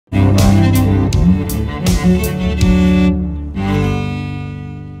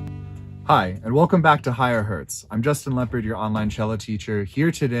Hi, and welcome back to Higher Hertz. I'm Justin Leopard, your online cello teacher,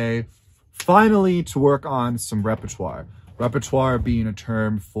 here today, finally to work on some repertoire. Repertoire being a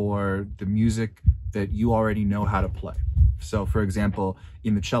term for the music that you already know how to play. So for example,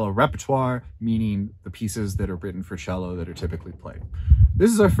 in the cello repertoire, meaning the pieces that are written for cello that are typically played.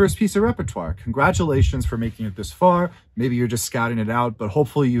 This is our first piece of repertoire. Congratulations for making it this far. Maybe you're just scouting it out, but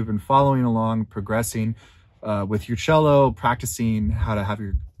hopefully you've been following along, progressing with your cello, practicing how to have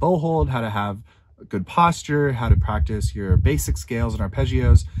your bow hold, how to have good posture, how to practice your basic scales and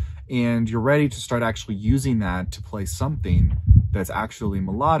arpeggios, and you're ready to start actually using that to play something that's actually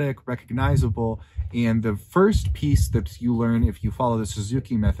melodic, recognizable. And the first piece that you learn if you follow the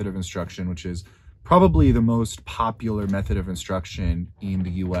Suzuki method of instruction, which is probably the most popular method of instruction in the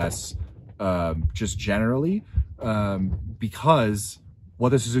US, just generally, because what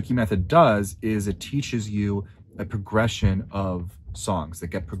the Suzuki method does is it teaches you a progression of songs that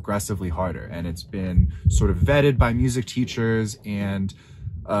get progressively harder, and it's been sort of vetted by music teachers, and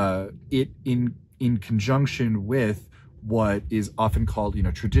it in conjunction with what is often called,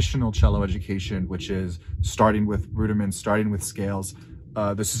 traditional cello education, which is starting with rudiments, starting with scales.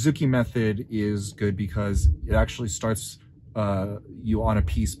 The Suzuki method is good because it actually starts you on a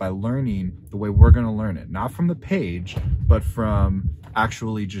piece by learning the way we're going to learn it, not from the page, but from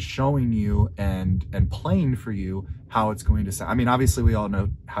actually just showing you and playing for you how it's going to sound. I mean, obviously we all know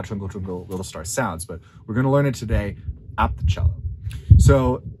how Twinkle Twinkle Little Star sounds, but we're going to learn it today at the cello.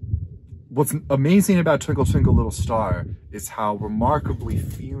 So what's amazing about Twinkle Twinkle Little Star is how remarkably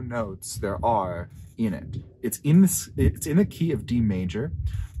few notes there are in it. It's in the key of D major,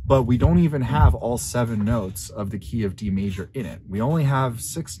 but we don't even have all 7 notes of the key of D major in it. We only have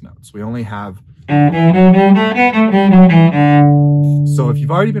 6 notes. We only have... So if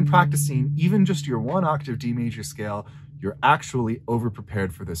you've already been practicing even just your 1 octave D major scale, you're actually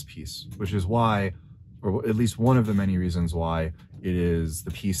over-prepared for this piece, which is why, or at least one of the many reasons why, it is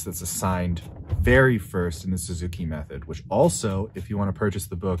the piece that's assigned very first in the Suzuki method, which also, if you want to purchase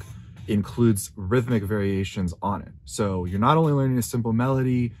the book, includes rhythmic variations on it. So you're not only learning a simple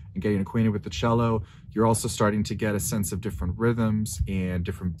melody and getting acquainted with the cello, you're also starting to get a sense of different rhythms and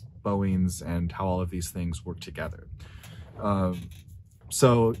different bowings and how all of these things work together.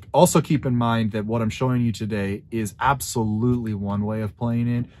 So also keep in mind that what I'm showing you today is absolutely one way of playing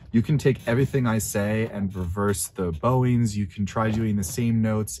it. You can take everything I say and reverse the bowings. You can try doing the same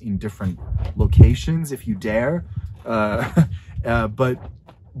notes in different locations if you dare. But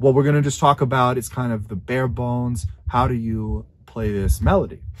what we're going to just talk about is kind of the bare bones. How do you play this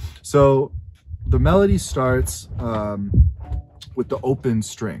melody? So the melody starts with the open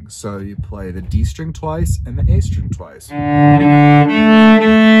strings. So you play the D string twice and the A string twice.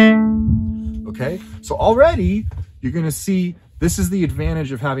 Okay, so already you're going to see this is the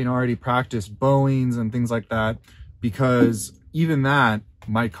advantage of having already practiced bowings and things like that, because even that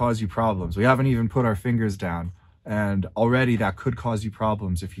might cause you problems. We haven't even put our fingers down, and already that could cause you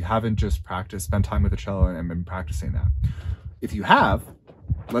problems if you haven't just practiced, spent time with the cello and been practicing that. If you have,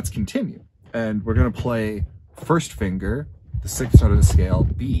 let's continue. And we're going to play first finger, the 6th note of the scale,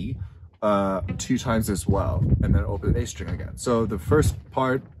 B, 2 times as well, and then open the A string again. So the first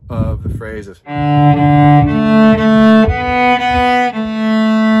part of the phrase is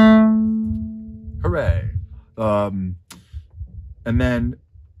hooray. And then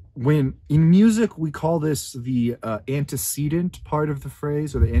when in music we call this the antecedent part of the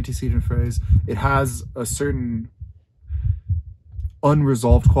phrase, or the antecedent phrase. It has a certain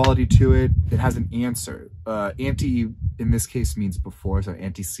unresolved quality to it. It has an answer. Ante in this case means before, so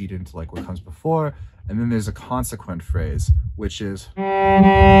antecedent, like what comes before. And then there's a consequent phrase, which is and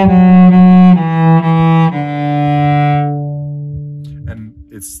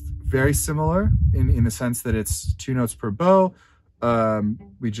it's very similar in the sense that it's 2 notes per bow.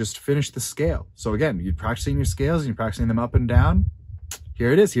 We just finished the scale. So again, you're practicing your scales and you're practicing them up and down.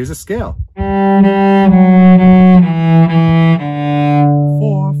 Here it is. Here's a scale. 4,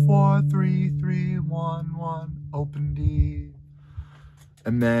 4, 3, 3, 1, 1, open D.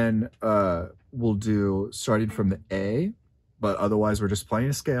 And then we'll do starting from the A, but otherwise we're just playing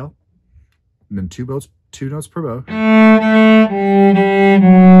a scale. And then 2 notes per bow.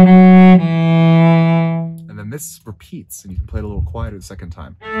 And then this repeats, and you can play it a little quieter the second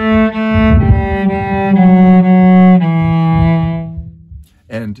time.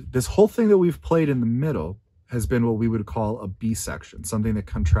 And this whole thing that we've played in the middle has been what we would call a B section, something that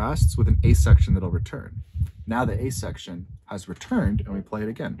contrasts with an A section that'll return. Now the A section has returned, and we play it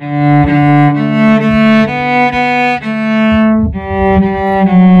again.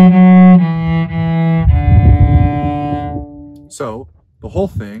 So the whole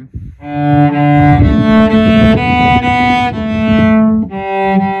thing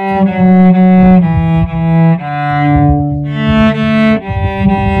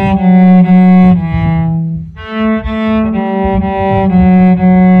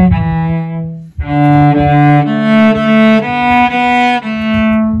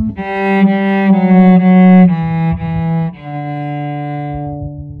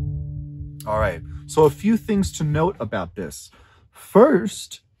All right, so a few things to note about this.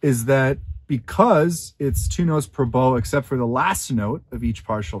 First is that because it's 2 notes per bow, except for the last note of each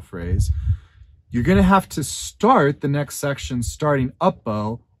partial phrase, you're gonna have to start the next section starting up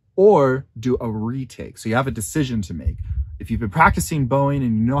bow or do a retake. So you have a decision to make. If you've been practicing bowing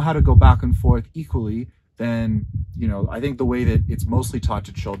and you know how to go back and forth equally, then, you know, I think the way that it's mostly taught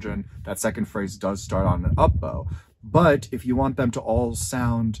to children, that second phrase does start on an up bow. But if you want them to all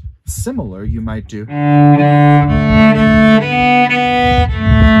sound similar, you might do retake.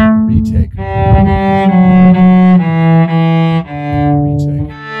 Retake.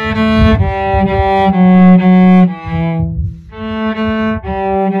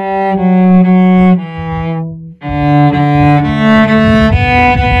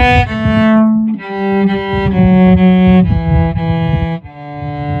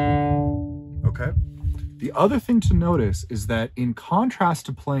 Okay. The other thing to notice is that in contrast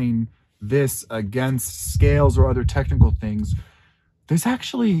to playing this against scales or other technical things, there's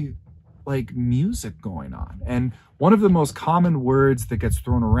actually like music going on. And one of the most common words that gets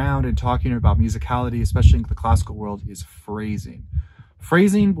thrown around in talking about musicality, especially in the classical world, is phrasing.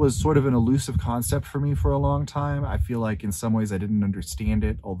 Phrasing was sort of an elusive concept for me for a long time. I feel like in some ways I didn't understand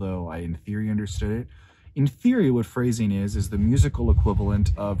it, although I in theory understood it. In theory, what phrasing is the musical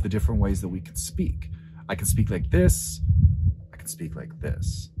equivalent of the different ways that we can speak. I can speak like this, I can speak like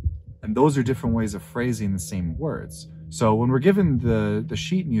this. And those are different ways of phrasing the same words. So when we're given the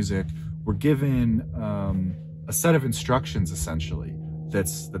sheet music, we're given a set of instructions essentially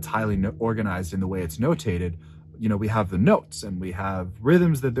that's highly organized in the way it's notated. You know, we have the notes and we have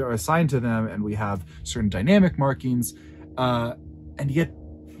rhythms that are assigned to them and we have certain dynamic markings. And yet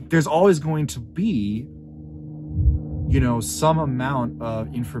there's always going to be, you know, some amount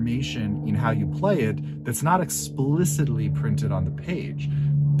of information in how you play it that's not explicitly printed on the page.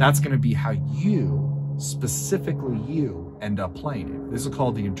 That's going to be how you, specifically you, end up playing it. This is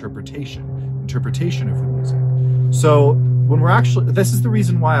called the interpretation of the music. So when we're actually, this is the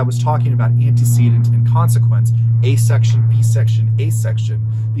reason why I was talking about antecedent and consequence, A section, B section, A section,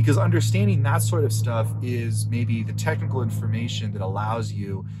 because understanding that sort of stuff is maybe the technical information that allows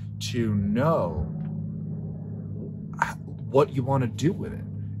you to know what you want to do with it.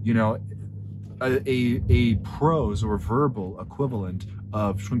 You know, a prose or verbal equivalent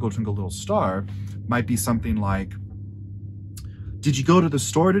of Twinkle Twinkle Little Star might be something like, did you go to the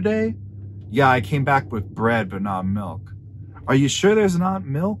store today? Yeah, I came back with bread, but not milk. Are you sure there's not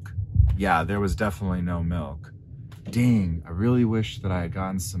milk? Yeah, there was definitely no milk. Dang, I really wish that I had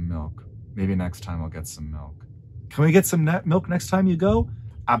gotten some milk. Maybe next time I'll get some milk. Can we get some milk next time you go?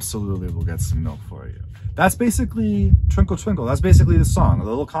 Absolutely, we'll get some milk for you. That's basically Twinkle Twinkle. That's basically the song. The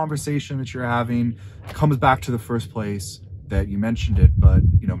little conversation that you're having comes back to the first place that you mentioned it, but,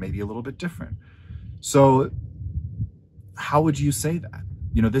 you know, maybe a little bit different. So how would you say that?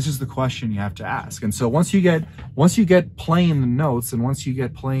 You know, this is the question you have to ask. And so once you get playing the notes and once you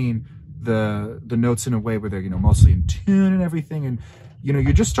get playing the notes in a way where they're, you know, mostly in tune and everything, and, you know,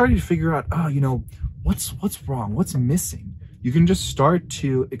 you're just starting to figure out, oh, you know, what's wrong? What's missing? You can just start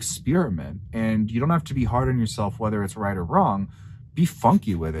to experiment, and you don't have to be hard on yourself whether it's right or wrong. Be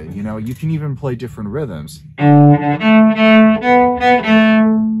funky with it. You know, you can even play different rhythms. And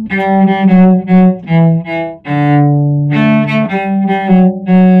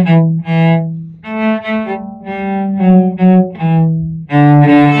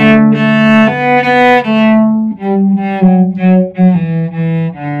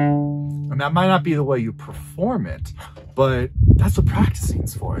that might not be the way you perform it, but that's what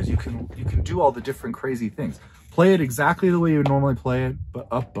practicing's for, is you can do all the different crazy things. Play it exactly the way you would normally play it, but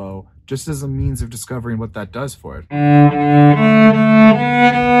up bow, just as a means of discovering what that does for it.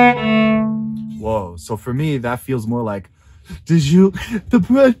 Whoa, so for me, that feels more like, it's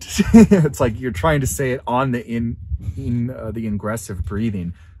like you're trying to say it on the the ingressive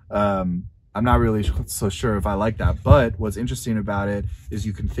breathing. I'm not really so sure if I like that, but what's interesting about it is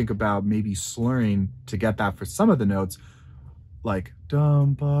you can think about maybe slurring to get that for some of the notes, like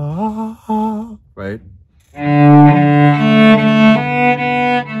dum ba, right?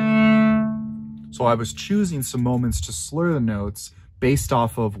 So I was choosing some moments to slur the notes based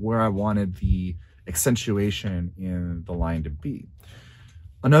off of where I wanted the accentuation in the line to be.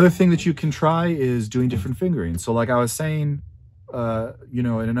 Another thing that you can try is doing different fingering. So like I was saying, you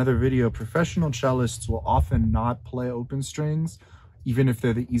know, in another video, professional cellists will often not play open strings, even if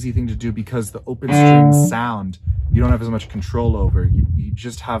they're the easy thing to do, because the open string sound, you don't have as much control over. You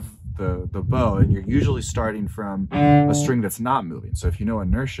just have the bow, and you're usually starting from a string that's not moving. So if you know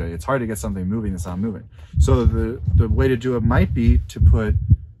inertia, it's hard to get something moving that's not moving. So the way to do it might be to put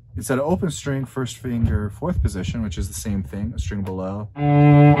Instead of open string, first finger, fourth position, which is the same thing, a string below.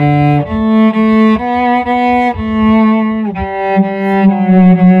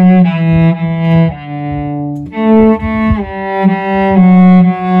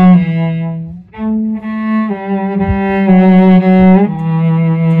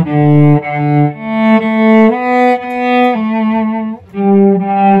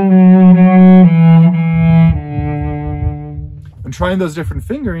 Trying those different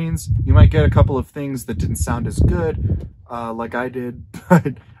fingerings, you might get a couple of things that didn't sound as good, like I did,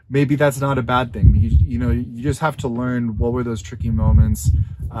 but maybe that's not a bad thing. You know, you just have to learn what were those tricky moments,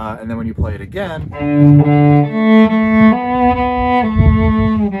 and then when you play it again,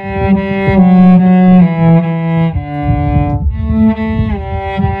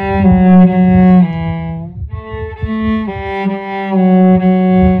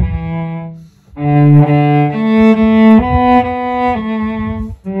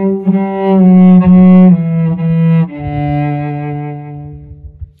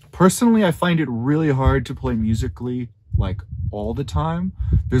 personally, I find it really hard to play musically, like, all the time.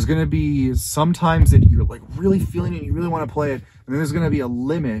 There's going to be some times that you're, like, really feeling it and you really want to play it, and then there's going to be a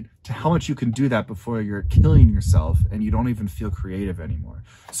limit to how much you can do that before you're killing yourself and you don't even feel creative anymore.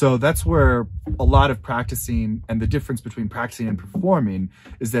 So that's where a lot of practicing, and the difference between practicing and performing,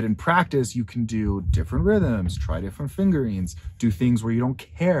 is that in practice, you can do different rhythms, try different fingerings, do things where you don't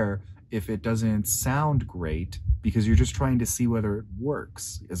care if it doesn't sound great, because you're just trying to see whether it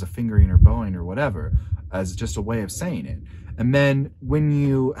works as a fingering or bowing or whatever, as just a way of saying it. And then when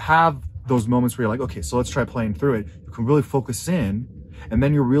you have those moments where you're like, okay, so let's try playing through it, you can really focus in, and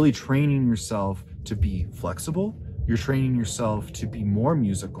then you're really training yourself to be flexible. You're training yourself to be more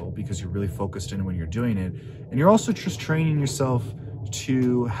musical because you're really focused in when you're doing it. And you're also just training yourself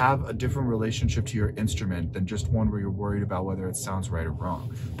to have a different relationship to your instrument than just one where you're worried about whether it sounds right or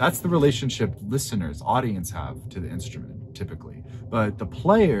wrong. That's the relationship listeners, audience have to the instrument typically. But the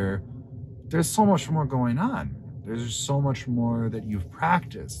player, there's so much more going on. There's so much more that you've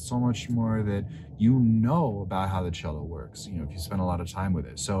practiced, so much more that you know about how the cello works, you know, if you spend a lot of time with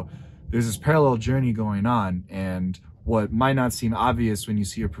it. So there's this parallel journey going on, and what might not seem obvious when you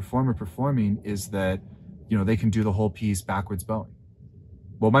see a performer performing is that, you know, they can do the whole piece backwards bowing.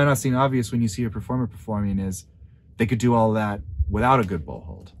 What might not seem obvious when you see a performer performing is they could do all that without a good bow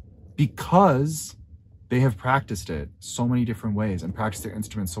hold, because they have practiced it so many different ways and practiced their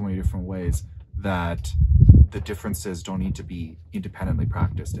instrument so many different ways that the differences don't need to be independently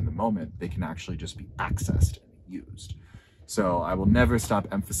practiced in the moment. They can actually just be accessed and used. So I will never stop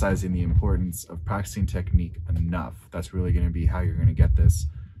emphasizing the importance of practicing technique enough. That's really going to be how you're going to get this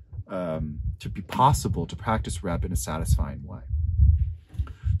to be possible to practice rep in a satisfying way.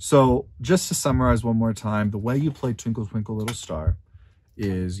 So just to summarize one more time, the way you play Twinkle Twinkle Little Star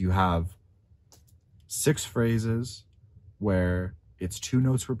is you have 6 phrases where it's 2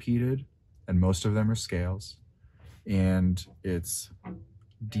 notes repeated, and most of them are scales. And it's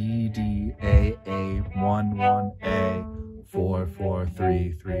D, D, A, 1, 1, A, 4, 4,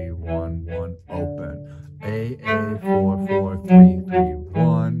 3, 3, 1, 1, open. A, 4, 4, 3, 3,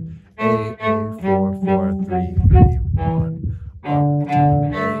 1. A, 4, 4, 3, 3, 1.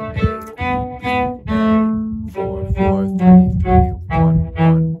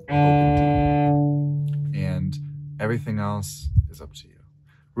 And everything else is up to you.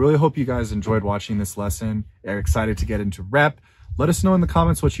 Really hope you guys enjoyed watching this lesson. Are excited to get into rep. Let us know in the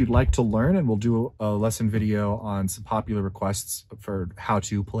comments what you'd like to learn, and we'll do a lesson video on some popular requests for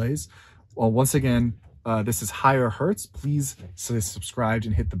how-to plays. Well, once again, this is Higher Hertz. Please stay subscribed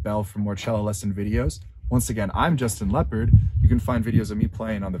and hit the bell for more cello lesson videos. Once again, I'm Justin Leopard. You can find videos of me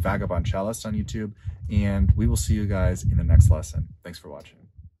playing on the Vagabond Cellist on YouTube, and we will see you guys in the next lesson. Thanks for watching.